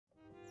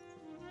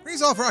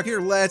PurpleFrog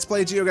here, let's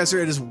play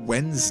GeoGuessr. It is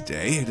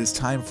Wednesday. It is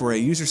time for a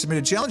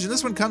user-submitted challenge, and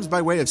this one comes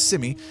by way of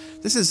Simi.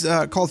 This is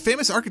called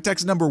Famous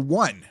Architects number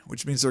 1,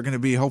 which means there are going to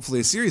be hopefully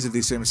a series of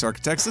these famous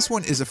architects. This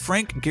one is a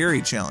Frank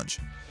Gehry challenge.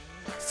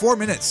 4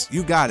 minutes,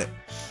 you got it.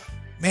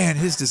 Man,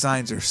 his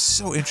designs are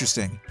so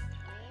interesting.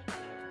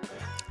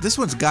 This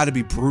one's got to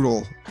be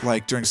brutal,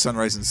 like during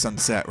sunrise and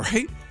sunset,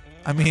 right?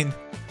 I mean,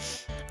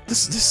 this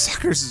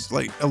sucker's is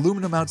like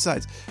aluminum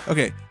outsides.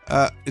 Okay,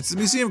 it's the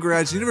Museum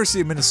Garage,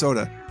 University of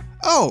Minnesota.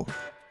 Oh!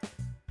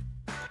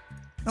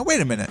 Now wait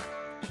a minute.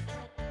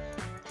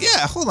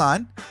 Yeah, hold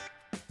on.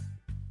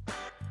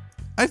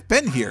 I've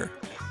been here.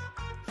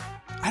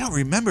 I don't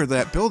remember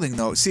that building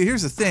though. See,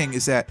 here's the thing,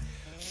 is that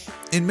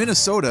in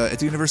Minnesota, at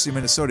the University of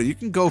Minnesota, you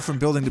can go from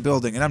building to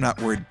building, and I'm not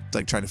worried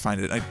like trying to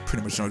find it. I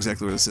pretty much know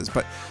exactly where this is,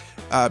 but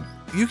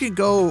you can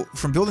go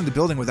from building to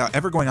building without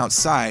ever going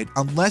outside,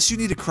 unless you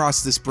need to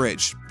cross this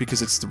bridge,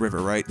 because it's the river,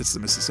 right? It's the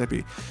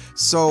Mississippi.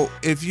 So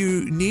if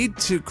you need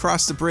to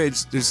cross the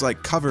bridge, there's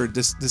like covered,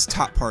 this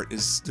top part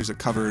is, there's a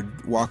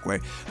covered walkway,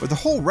 but the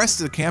whole rest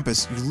of the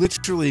campus, you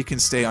literally can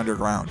stay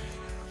underground.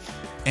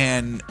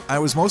 And I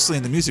was mostly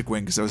in the music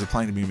wing because I was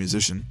applying to be a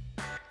musician.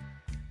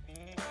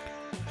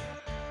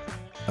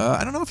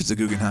 I don't know if it's a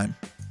Guggenheim.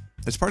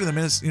 It's part of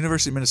the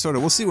University of Minnesota.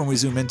 We'll see when we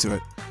zoom into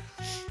it.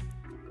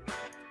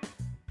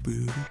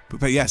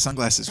 But yeah,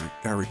 sunglasses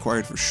are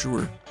required for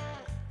sure.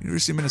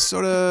 University of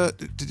Minnesota.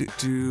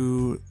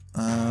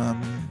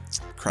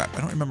 Crap,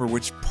 I don't remember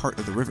which part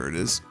of the river it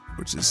is,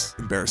 which is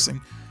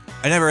embarrassing.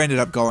 I never ended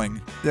up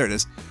going. There it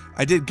is.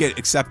 I did get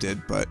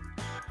accepted, but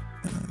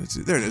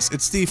there it is.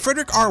 It's the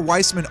Frederick R.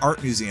 Weissman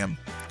Art Museum.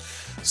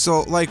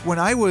 So, like when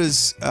I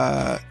was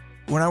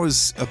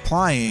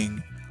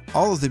applying,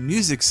 all of the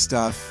music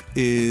stuff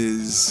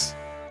is,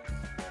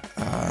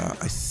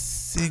 I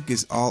think,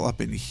 is all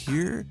up in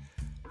here.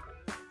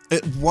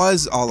 It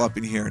was all up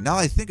in here. Now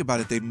I think about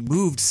it, they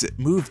moved it.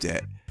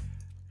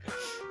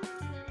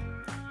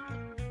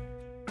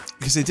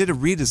 Because they did a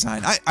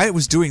redesign. I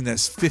was doing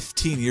this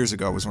 15 years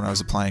ago was when I was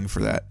applying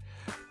for that.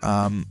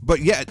 But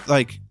yeah,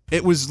 like,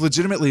 it was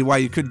legitimately why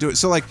you couldn't do it.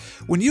 So like,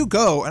 when you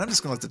go, and I'm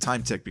just gonna let the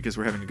time tick because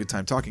we're having a good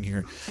time talking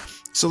here.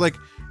 So like,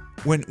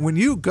 when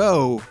you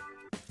go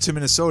to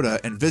Minnesota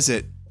and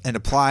visit and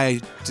apply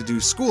to do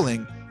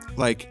schooling,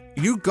 like,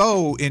 you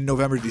go in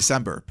November,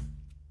 December,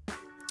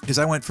 because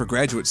I went for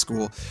graduate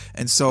school,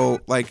 and so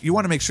like, you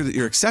want to make sure that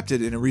you're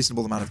accepted in a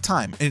reasonable amount of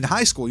time. In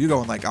high school, you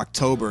go in like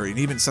October and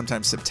even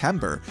sometimes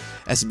September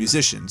as a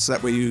musician, so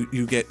that way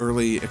you get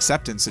early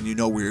acceptance and you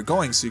know where you're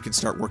going, so you can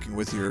start working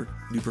with your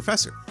new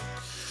professor.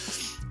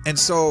 And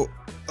so,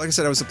 like I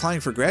said, I was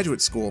applying for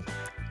graduate school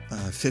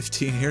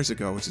 15 years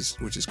ago, which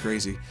is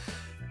crazy.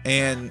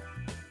 And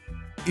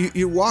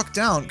you walk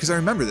down, because I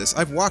remember this,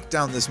 I've walked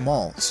down this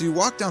mall. So you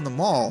walk down the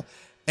mall,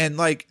 and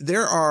like,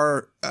 there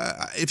are,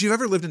 if you've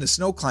ever lived in a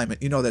snow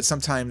climate, you know that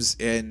sometimes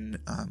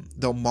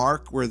they'll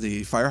mark where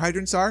the fire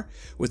hydrants are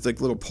with like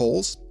little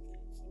poles,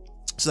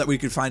 so that we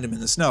could find them in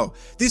the snow.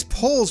 These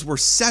poles were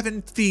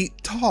 7 feet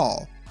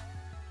tall.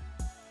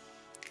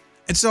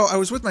 And so I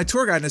was with my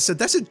tour guide and I said,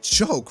 that's a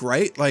joke,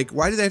 right? Like,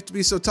 why do they have to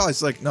be so tall?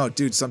 He's like, no,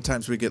 dude,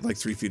 sometimes we get like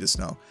 3 feet of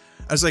snow.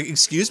 I was like,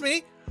 excuse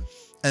me?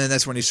 And then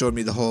that's when he showed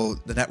me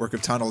the network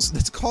of tunnels.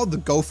 It's called the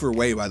Gopher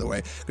Way, by the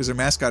way, because their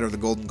mascot are the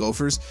Golden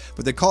Gophers,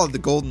 but they call it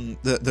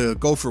the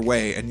Gopher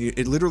Way, and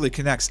it literally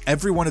connects.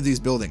 Every one of these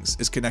buildings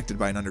is connected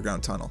by an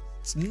underground tunnel.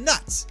 It's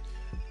nuts.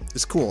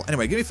 It's cool.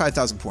 Anyway, give me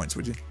 5,000 points,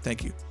 would you?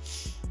 Thank you.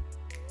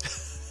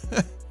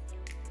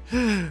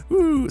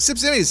 Woo, Sip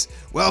Simmies,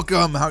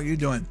 welcome. How are you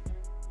doing?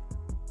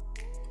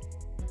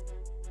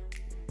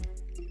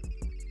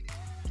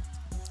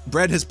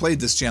 Brad has played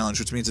this challenge,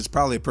 which means it's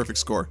probably a perfect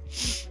score.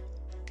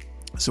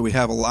 So we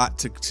have a lot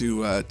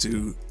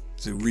to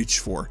reach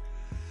for.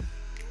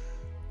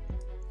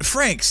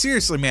 Frank,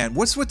 seriously, man,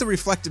 what's with the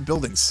reflective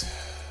buildings?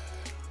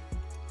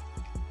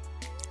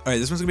 All right,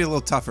 this one's gonna be a little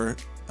tougher.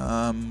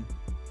 The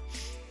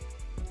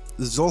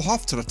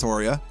Zoolhof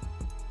Trattoria.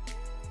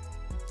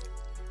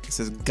 It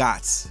says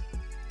Gats.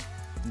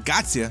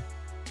 Gotcha.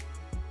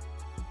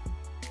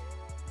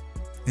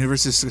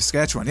 University of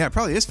Saskatchewan. Yeah, it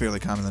probably is fairly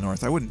common in the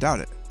north. I wouldn't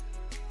doubt it.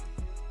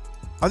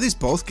 Are these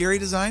both Gehry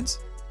designs?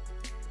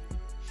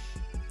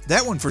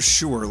 That one for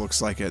sure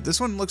looks like it. This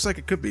one looks like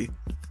it could be.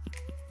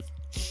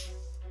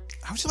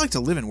 How would you like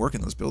to live and work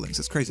in those buildings?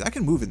 That's crazy. I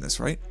can move in this,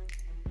 right?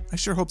 I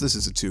sure hope this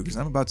is a 2, because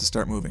I'm about to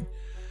start moving.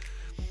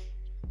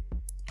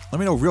 Let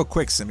me know real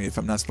quick, Simi, if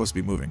I'm not supposed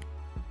to be moving.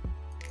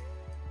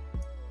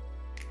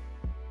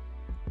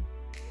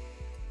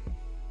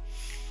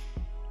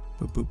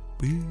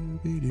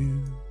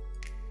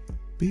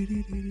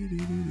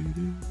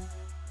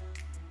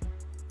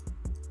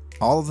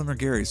 All of them are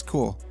Gehrys.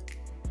 Cool.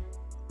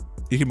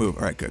 You can move.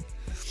 All right, good.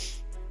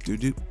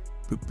 Do-do,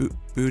 boop-boop,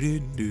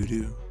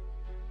 boo-do-do-do.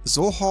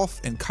 Zollhof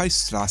and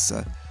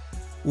Kaistrasse.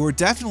 We're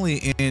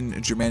definitely in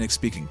a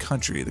Germanic-speaking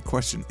country. The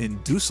question,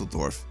 in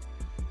Dusseldorf.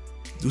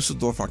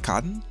 Dusseldorf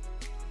Arkaden?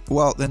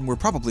 Well, then we're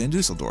probably in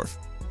Dusseldorf.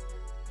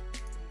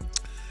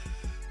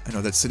 I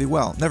know that city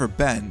well. Never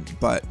been,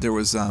 but there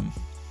was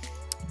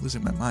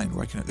losing my mind.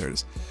 Why can't I? There it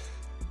is.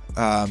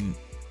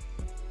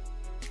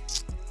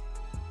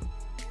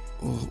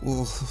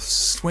 We'll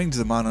swing to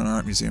the Modern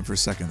Art Museum for a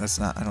second. That's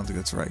not, I don't think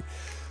that's right.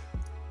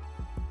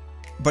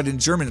 But in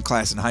German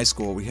class in high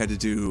school, we had to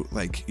do,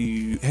 like,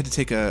 you had to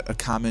take a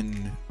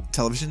common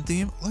television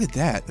theme. Look at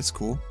that. That's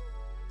cool.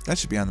 That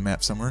should be on the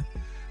map somewhere.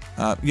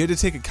 You had to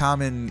take a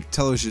common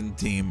television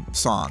theme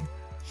song.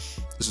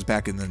 This was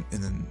back in the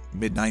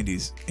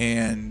mid-90s.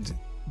 And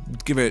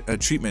give it a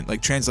treatment,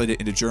 like translate it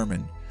into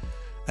German.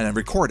 And then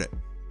record it.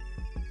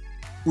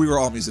 We were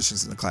all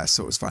musicians in the class,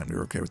 so it was fine. We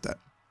were okay with that.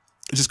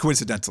 Just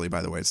coincidentally,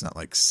 by the way. It's not,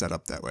 like, set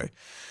up that way.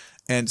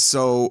 And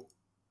so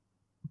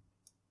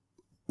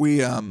we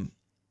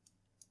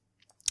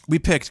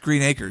picked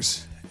Green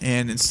Acres,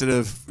 and instead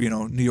of, you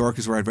know, New York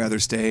is where I'd rather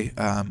stay,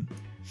 I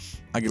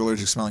get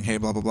allergic smelling hay,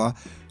 blah, blah, blah,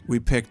 we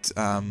picked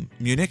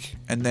Munich,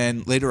 and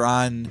then later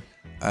on,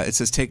 it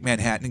says take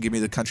Manhattan and give me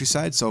the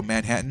countryside, so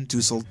Manhattan,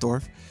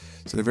 Dusseldorf,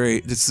 so they're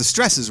very, the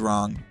stress is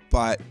wrong,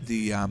 but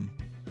the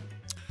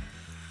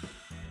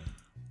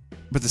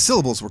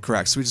syllables were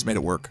correct, so we just made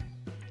it work.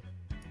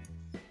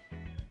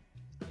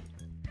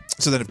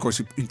 So then, of course,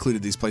 we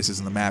included these places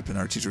in the map, and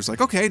our teacher was like,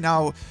 okay,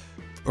 now,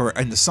 or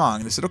in the song,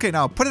 and they said, okay,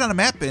 now put it on a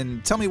map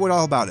and tell me what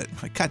all about it. I'm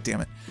like, God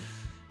damn it.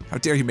 How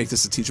dare you make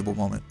this a teachable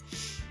moment.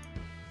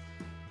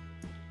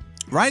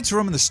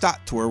 Rheinturm and the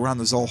Stadttor were on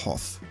the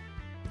Zollhof.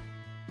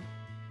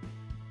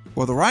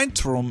 Well, the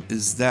Rheinturm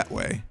is that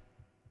way.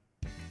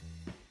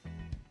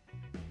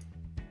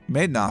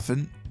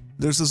 Maidenhofen,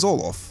 there's the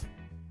Zollhof.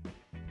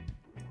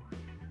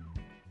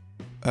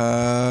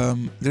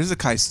 There's the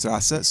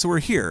Kaistrasse, so we're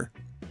here.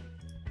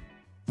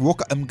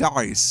 Woke am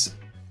Gehry.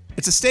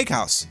 It's a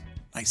steakhouse.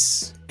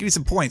 Nice. Give me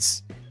some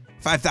points.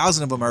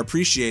 5,000 of them are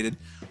appreciated.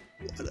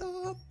 What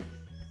up?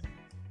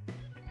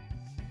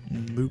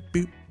 Boop,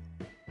 boop.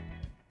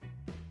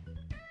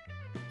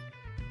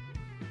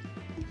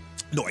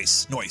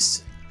 Noise.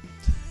 Noise.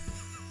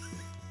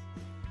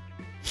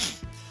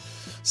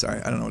 Sorry,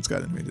 I don't know what's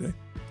got into me today.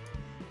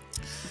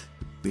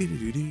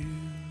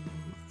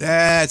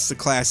 That's the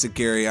classic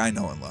Gehry I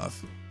know and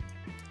love.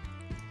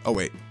 Oh,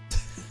 wait.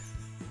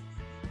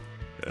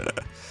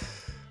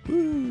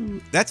 Woo.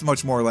 That's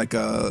much more like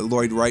a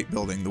Lloyd Wright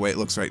building, the way it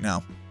looks right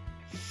now.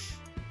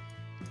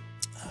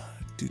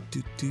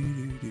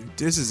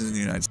 This is in the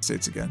United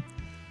States again.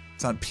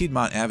 It's on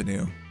Piedmont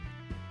Avenue.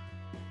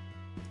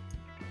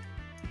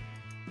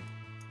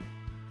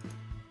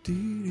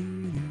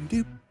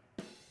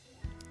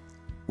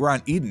 We're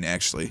on Eden,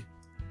 actually.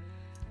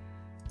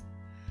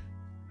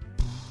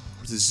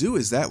 The zoo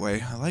is that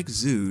way. I like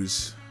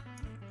zoos.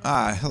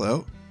 Ah,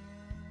 hello.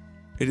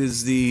 It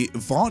is the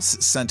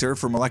Vaught's Center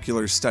for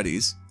Molecular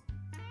Studies.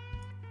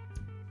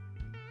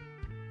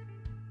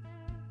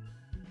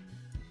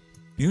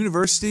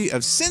 University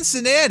of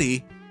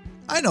Cincinnati?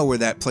 I know where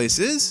that place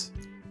is.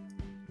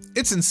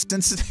 It's in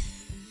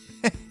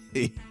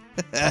Cincinnati.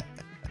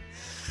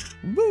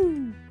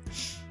 Woo!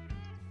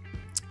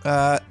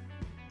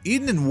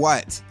 Eden and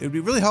what? It would be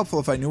really helpful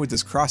if I knew what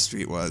this cross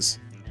street was.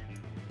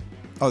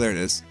 Oh, there it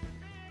is.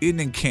 Eden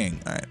and King.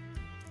 All right.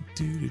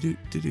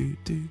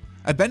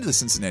 I've been to the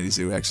Cincinnati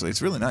Zoo, actually.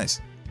 It's really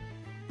nice.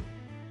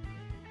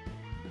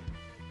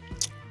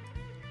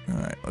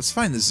 Alright, let's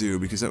find the zoo,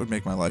 because that would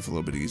make my life a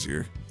little bit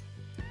easier.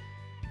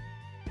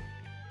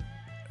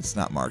 It's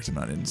not marked. I'm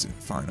not in zoo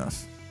far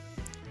enough.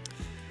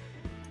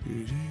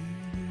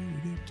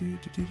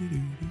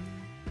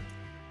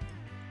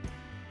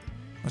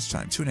 Much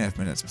time? 2.5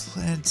 minutes.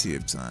 Plenty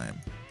of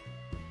time.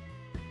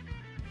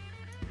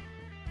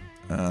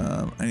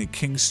 I need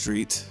King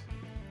Street.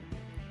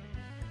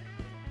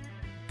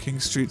 King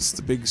Street's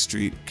the big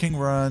street. King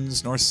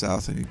runs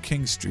north-south. I need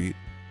King Street.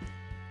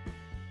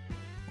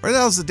 Where the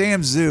hell's the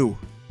damn zoo?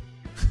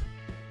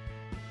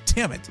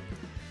 Damn it.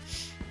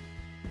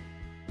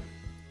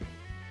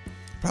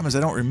 Problem is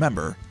I don't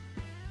remember.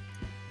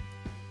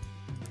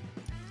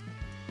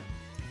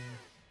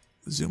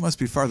 The zoo must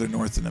be farther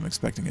north than I'm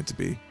expecting it to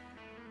be.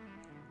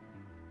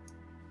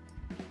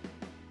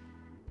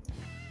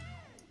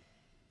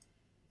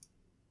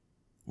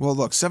 Well,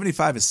 look,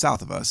 75 is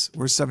south of us.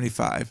 We're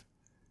 75.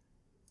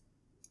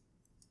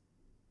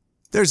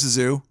 There's the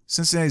zoo.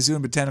 Cincinnati Zoo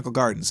and Botanical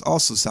Gardens,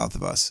 also south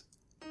of us.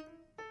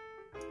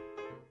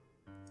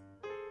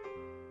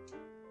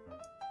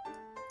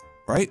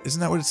 Right? Isn't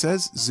that what it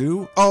says?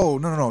 Zoo? Oh,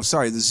 no, no, no.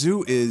 Sorry. The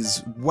zoo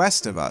is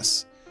west of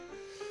us.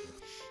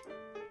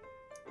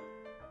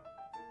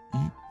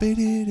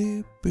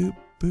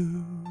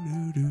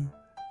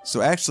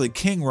 So actually,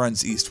 King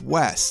runs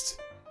east-west.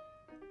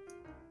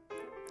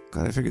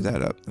 Glad I figured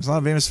that out. There's a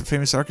lot of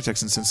famous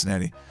architects in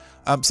Cincinnati.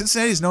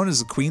 Cincinnati is known as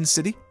the Queen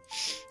City.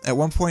 At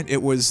one point,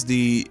 it was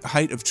the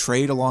height of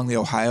trade along the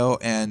Ohio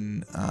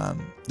and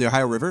the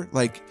Ohio River.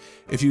 Like,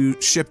 if you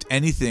shipped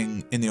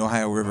anything in the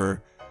Ohio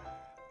River,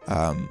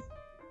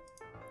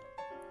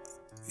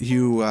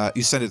 you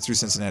send it through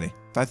Cincinnati.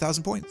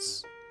 5,000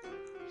 points.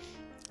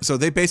 So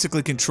they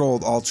basically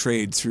controlled all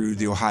trade through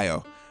the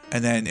Ohio.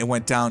 And then it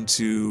went down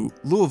to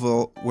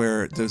Louisville,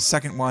 where the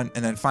second one,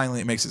 and then finally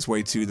it makes its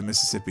way to the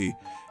Mississippi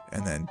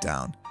and then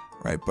down,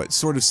 right? But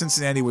sort of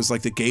Cincinnati was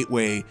like the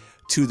gateway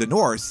to the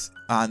north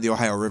on the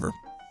Ohio River.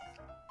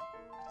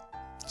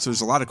 So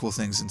there's a lot of cool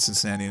things in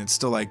Cincinnati, and it's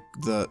still like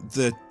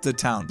the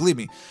town. Believe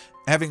me,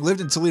 having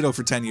lived in Toledo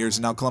for 10 years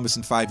and now Columbus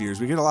in 5 years,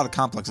 we get a lot of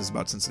complexes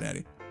about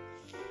Cincinnati.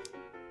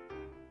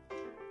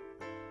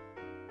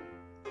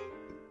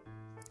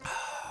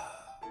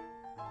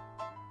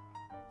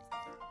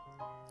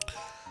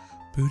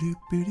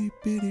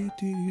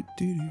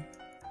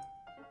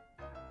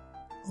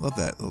 Love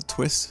that little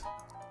twist.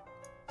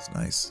 It's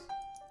nice.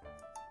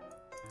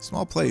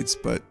 Small plates,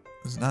 but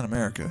it's not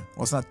America.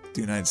 Well, it's not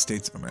the United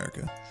States of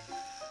America.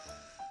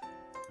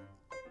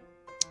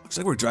 Looks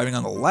like we're driving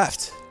on the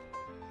left.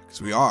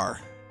 Because we are.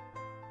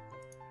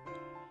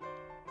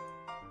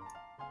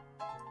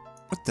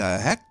 What the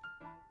heck?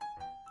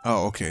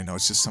 Oh, okay. No,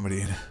 it's just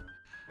somebody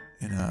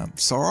in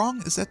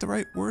sarong? Is that the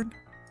right word?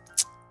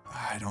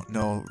 I don't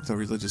know the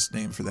religious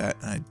name for that,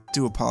 and I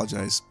do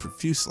apologize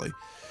profusely.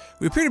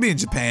 We appear to be in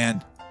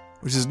Japan,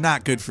 which is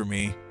not good for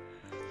me.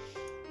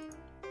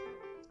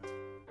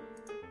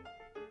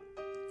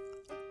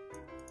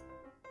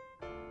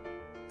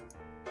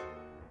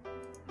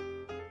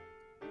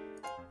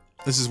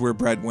 This is where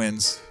bread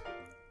wins.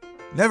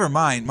 Never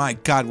mind. My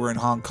God, we're in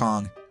Hong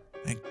Kong.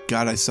 Thank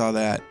God I saw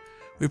that.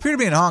 We appear to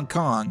be in Hong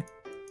Kong,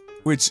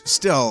 which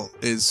still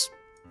is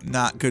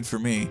not good for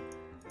me.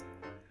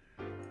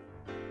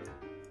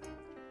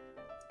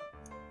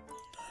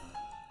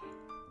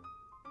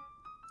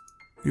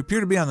 We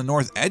appear to be on the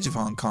north edge of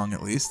Hong Kong,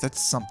 at least.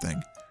 That's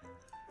something.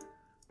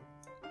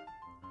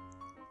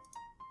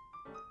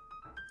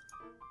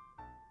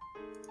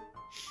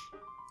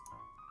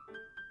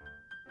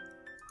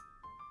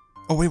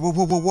 Oh, wait,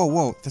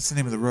 whoa. That's the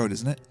name of the road,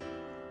 isn't it?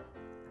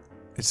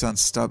 It's on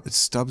it's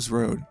Stubbs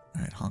Road.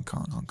 All right, Hong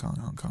Kong.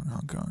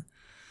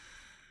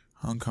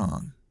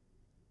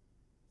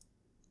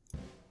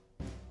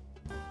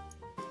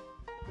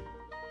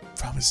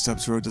 Probably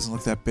Stubbs Road doesn't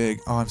look that big.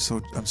 Oh, I'm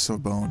so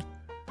boned.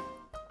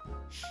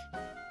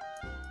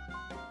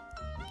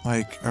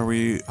 Like, are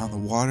we on the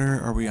water?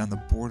 Are we on the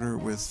border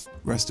with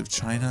rest of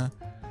China?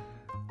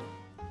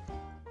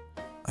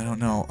 I don't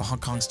know. Hong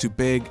Kong's too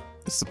big.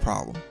 It's the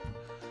problem.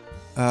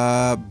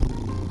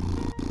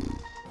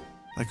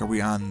 Like, are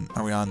we on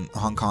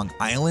Hong Kong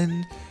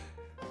Island?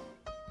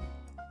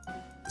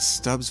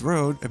 Stubbs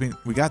Road. I mean,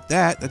 we got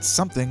that. That's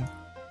something.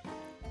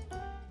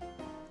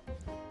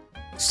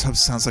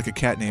 Stubbs sounds like a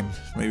cat name,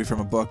 maybe from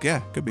a book.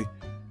 Yeah, could be.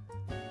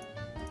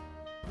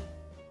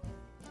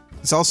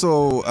 It's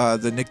also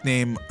the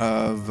nickname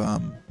of.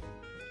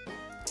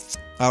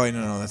 Oh wait,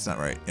 no, that's not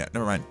right. Yeah,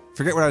 never mind.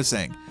 Forget what I was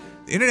saying.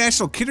 The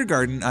International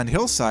Kindergarten on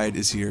Hillside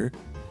is here.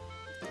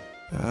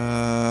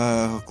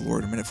 Oh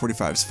Lord, a minute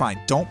 45 is fine.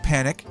 Don't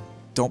panic.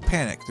 Don't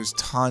panic. There's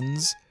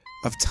tons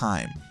of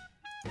time.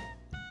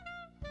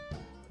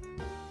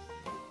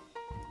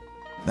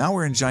 Now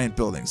we're in giant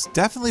buildings.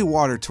 Definitely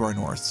water to our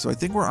north, so I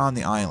think we're on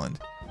the island.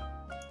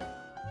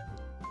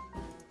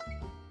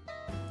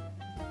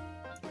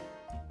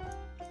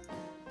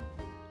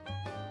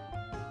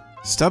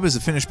 Stubb is a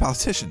Finnish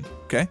politician,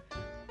 okay?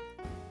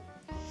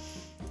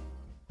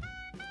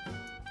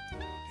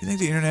 Do you think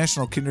the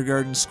International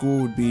Kindergarten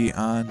School would be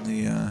on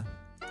the,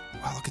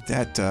 wow, look at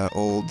that,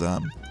 old,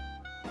 oh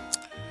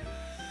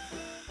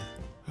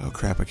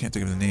crap, I can't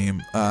think of the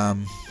name,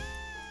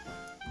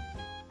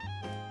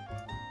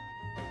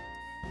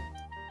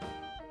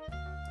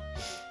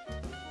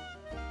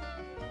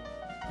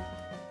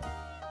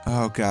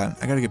 oh god,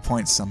 I gotta get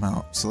points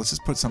somehow, so let's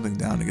just put something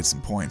down to get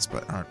some points,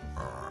 but,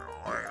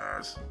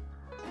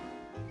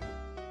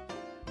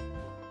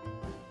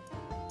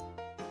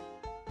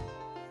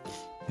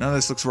 none of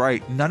this looks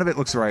right. None of it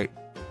looks right.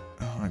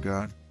 Oh my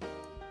god.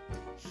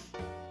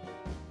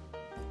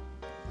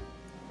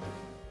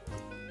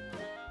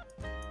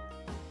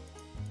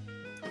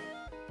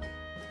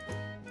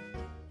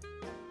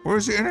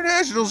 Where's the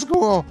international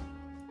school?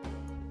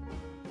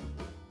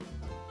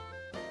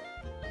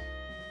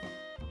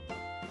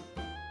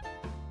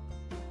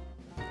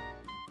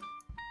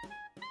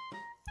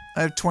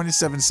 I have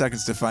 27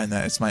 seconds to find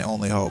that. It's my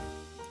only hope.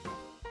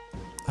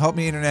 Help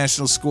me,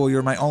 international school.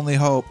 You're my only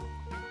hope.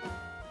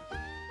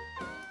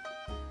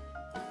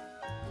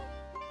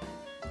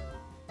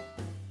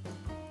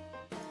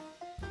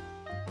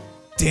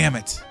 Damn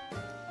it.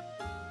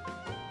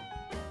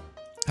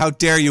 How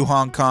dare you,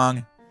 Hong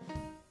Kong?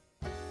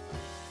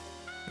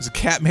 There's a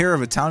cat mayor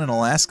of a town in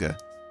Alaska.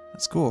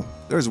 That's cool.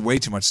 There's way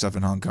too much stuff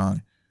in Hong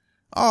Kong.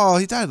 Oh,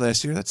 he died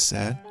last year. That's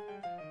sad.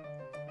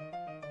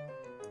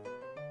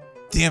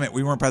 Damn it,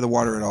 we weren't by the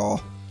water at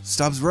all.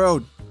 Stubbs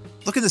Road.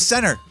 Look in the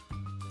center.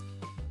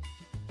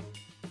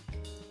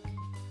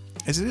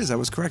 As it is, I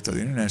was correct though.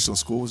 The international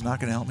school was not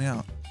going to help me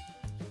out.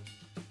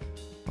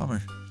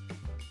 Bummer.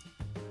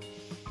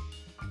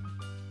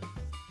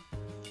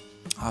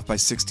 Off by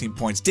 16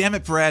 points. Damn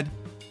it, Brad.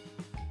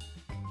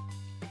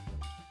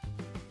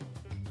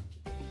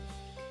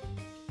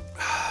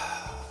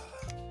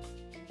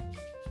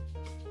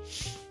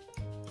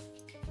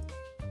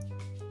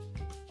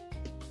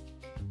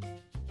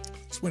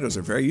 Just windows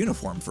are very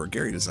uniform for a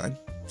Gehry design.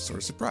 Sort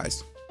of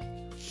surprised.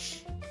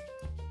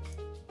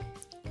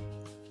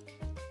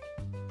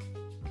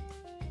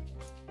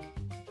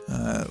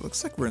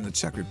 Looks like we're in the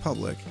Czech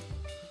Republic.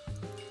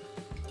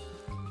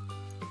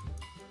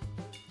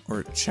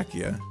 Or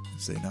Czechia,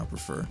 as they now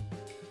prefer.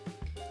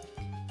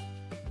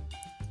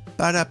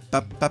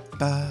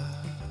 Ba-da-ba-ba-ba.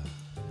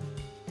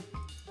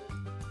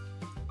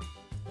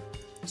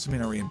 Does it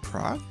mean, are we in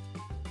Prague?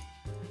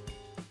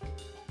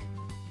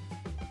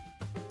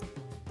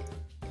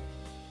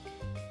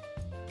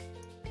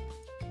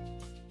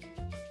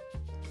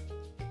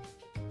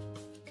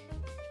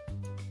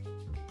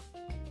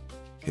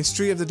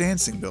 History of the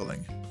Dancing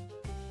Building.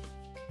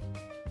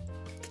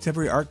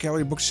 Contemporary art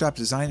gallery, bookshop,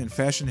 design, and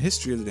fashion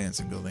history of the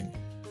Dancing Building.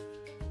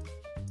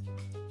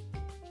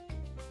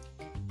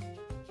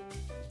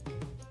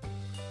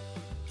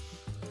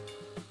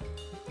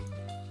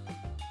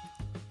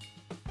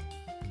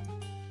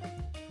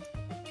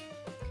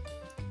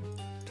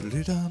 A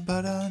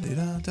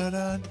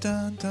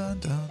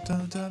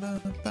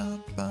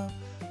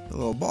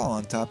little ball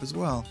on top as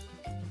well.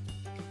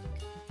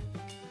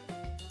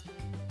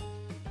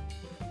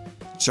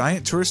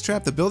 Giant tourist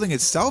trap? The building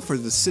itself or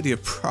the city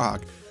of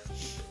Prague?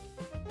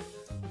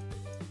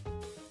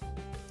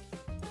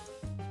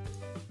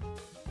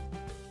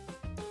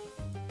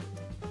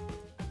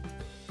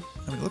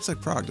 I mean, it looks like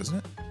Prague, doesn't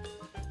it?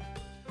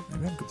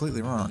 Maybe I'm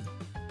completely wrong.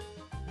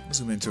 We'll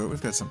zoom into it.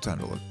 We've got some time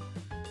to look.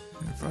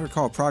 If I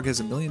recall, Prague has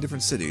a million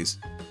different cities.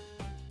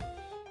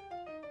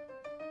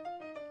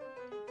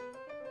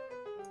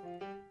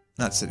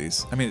 Not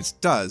cities. I mean, it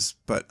does,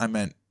 but I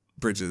meant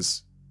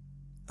bridges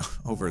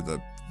over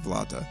the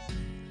Vltava.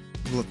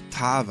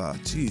 Vltava.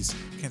 Jeez,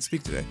 can't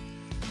speak today.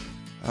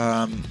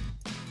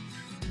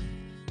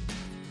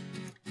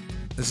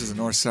 This is the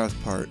north-south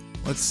part.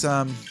 Let's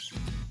should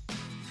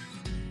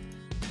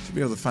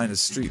be able to find a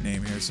street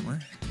name here somewhere.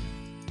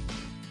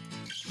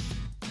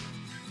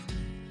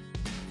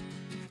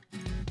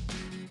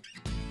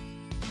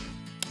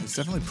 It's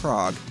definitely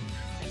Prague.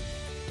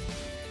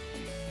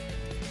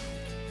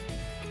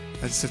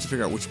 I just have to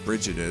figure out which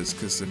bridge it is,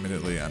 because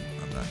admittedly I'm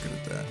not good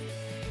at that.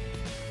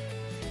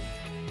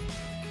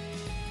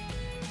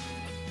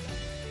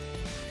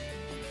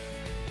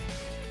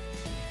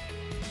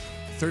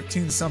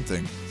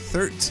 $13-something.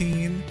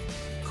 13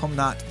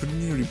 Komnat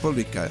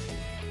Republika.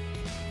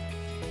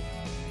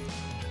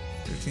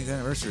 13th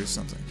anniversary or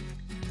something.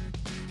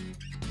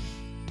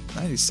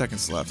 90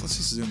 seconds left. Let's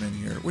just zoom in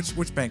here.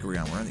 Which bank are we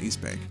on? We're on the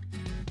East Bank.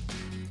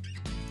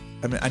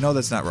 I mean, I know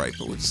that's not right,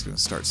 but we're just going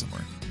to start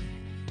somewhere.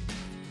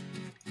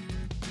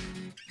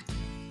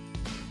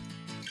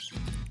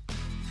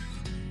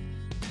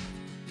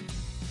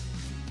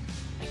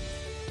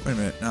 Wait a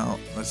minute. Now,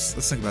 let's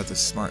think about this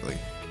smartly.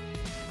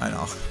 I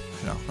know,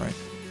 right?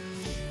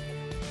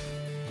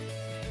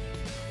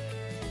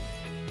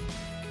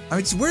 I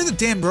mean, where are the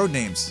damn road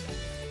names?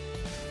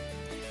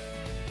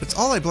 That's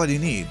all I bloody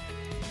need.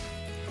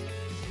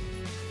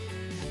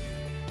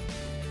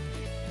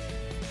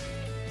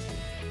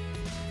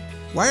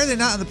 Why are they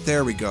not on the...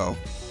 There we go.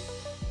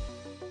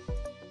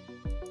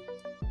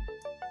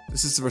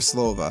 This is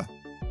Breslova.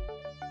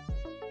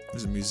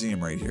 There's a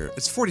museum right here.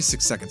 It's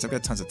 46 seconds. I've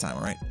got tons of time,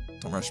 alright?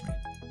 Don't rush me.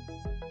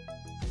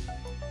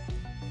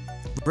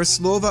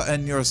 Breslova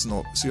and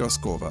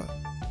Yoskova.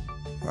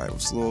 Alright,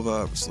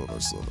 Breslova.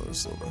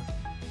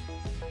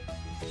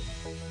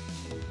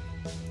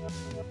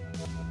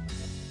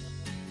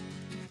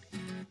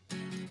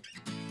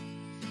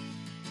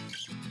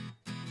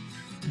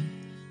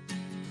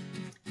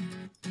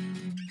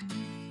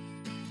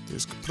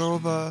 There's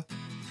Koprova.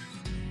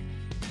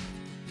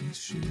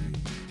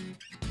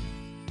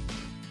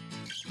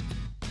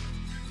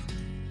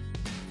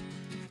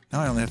 Now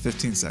I only have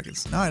 15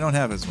 seconds. Now I don't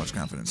have as much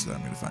confidence that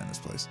I'm going to find this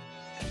place.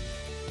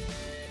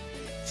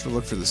 Should have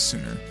looked for this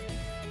sooner.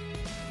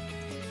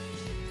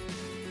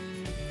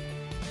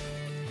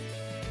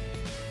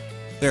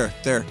 There.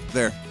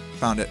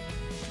 Found it.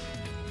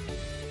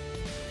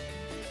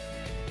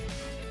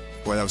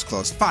 Boy, that was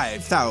close.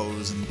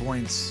 5,000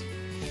 points.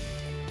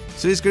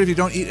 City's good if you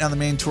don't eat on the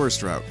main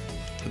tourist route.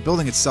 The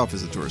building itself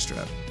is a tourist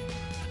trap.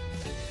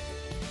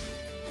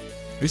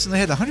 Recently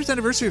had the 100th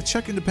anniversary of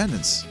Czech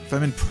independence. If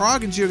I'm in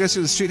Prague and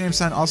GeoGuessr, the street name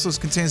sign also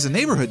contains the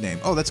neighborhood name.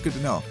 Oh, that's good to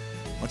know.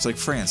 Much like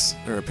France,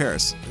 or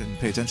Paris. I didn't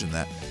pay attention to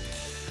that.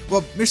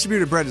 Well,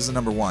 distributed bread is the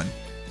number one,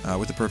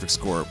 with the perfect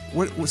score.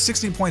 What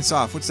 16 points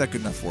off, what's that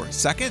good enough for?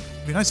 Second?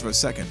 It'd be nice if it was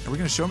second. Are we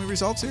going to show me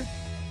results here?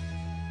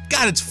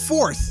 God, it's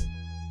fourth!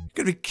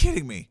 You're going to be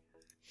kidding me.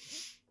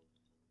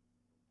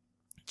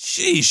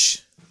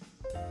 Sheesh.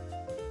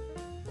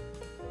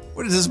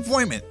 What a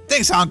disappointment.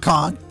 Thanks, Hong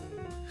Kong.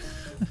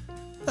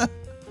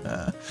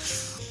 Well,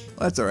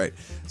 that's all right.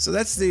 So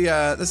that's the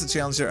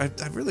challenge here.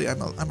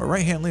 I'm a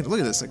right-hand leaner. Look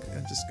at this. I'm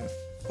just gonna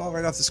fall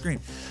right off the screen.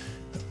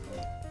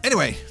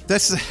 Anyway,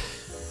 that's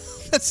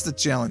the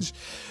challenge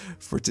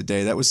for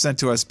today. That was sent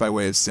to us by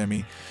way of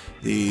Simi,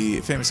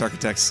 the Famous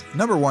Architects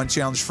 #1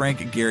 challenge.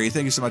 Frank and Gehry,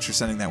 thank you so much for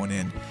sending that one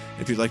in.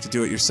 If you'd like to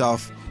do it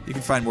yourself, You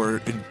can find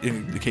more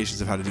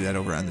indications of how to do that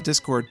over on the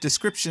Discord.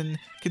 Description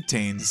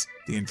contains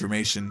the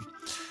information.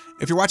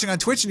 If you're watching on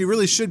Twitch, and you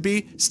really should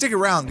be, stick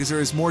around because there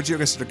is more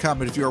GeoGuessr to come.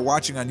 But if you are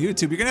watching on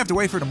YouTube, you're going to have to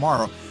wait for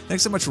tomorrow.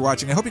 Thanks so much for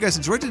watching. I hope you guys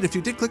enjoyed it. If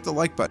you did, click the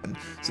like button.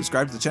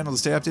 Subscribe to the channel to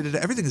stay updated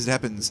to everything as it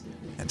happens.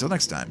 Until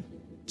next time,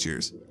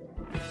 cheers.